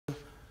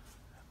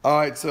All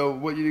right, so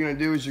what you're gonna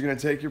do is you're gonna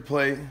take your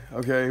plate,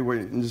 okay,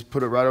 and just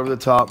put it right over the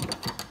top,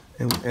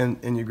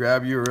 and you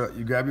grab your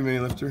mini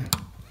lifter,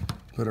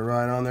 put it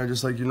right on there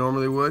just like you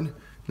normally would.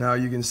 Now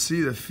you can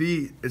see the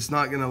feet; it's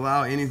not gonna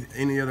allow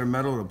any other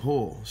metal to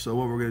pull. So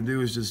what we're gonna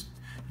do is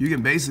you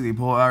can basically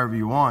pull it however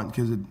you want,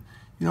 because you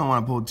don't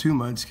want to pull too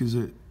much because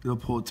it'll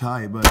pull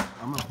tight. But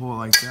I'm gonna pull it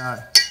like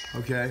that.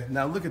 Okay.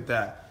 Now look at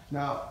that.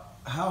 Now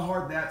how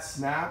hard that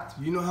snapped.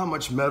 You know how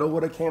much metal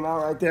would have came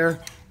out right there?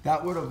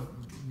 That would have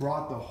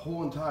brought the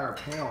whole entire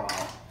panel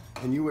out,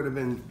 and you would have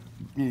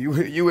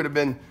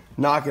been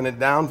knocking it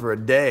down for a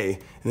day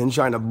and then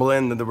trying to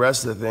blend the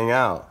rest of the thing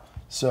out.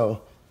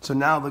 So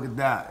now look at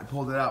that. I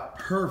pulled it out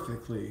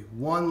perfectly.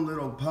 One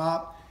little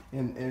pop,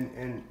 and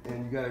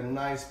you got a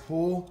nice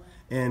pull.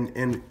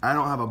 And I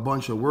don't have a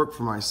bunch of work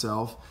for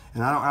myself,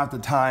 and I don't have to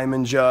time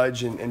and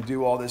judge and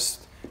do all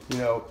this,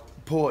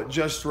 pull it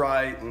just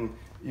right, and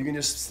you can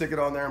just stick it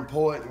on there and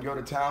pull it and go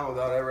to town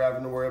without ever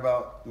having to worry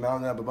about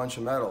mounting up a bunch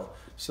of metal.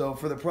 So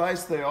for the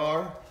price they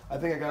are, I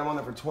think I got them on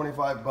there for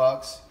 25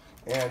 bucks.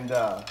 And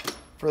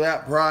for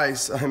that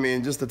price, I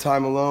mean, just the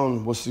time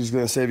alone was just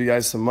gonna save you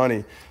guys some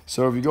money.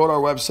 So if you go to our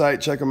website,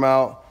 check them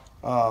out,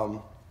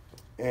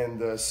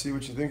 and see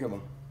what you think of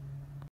them.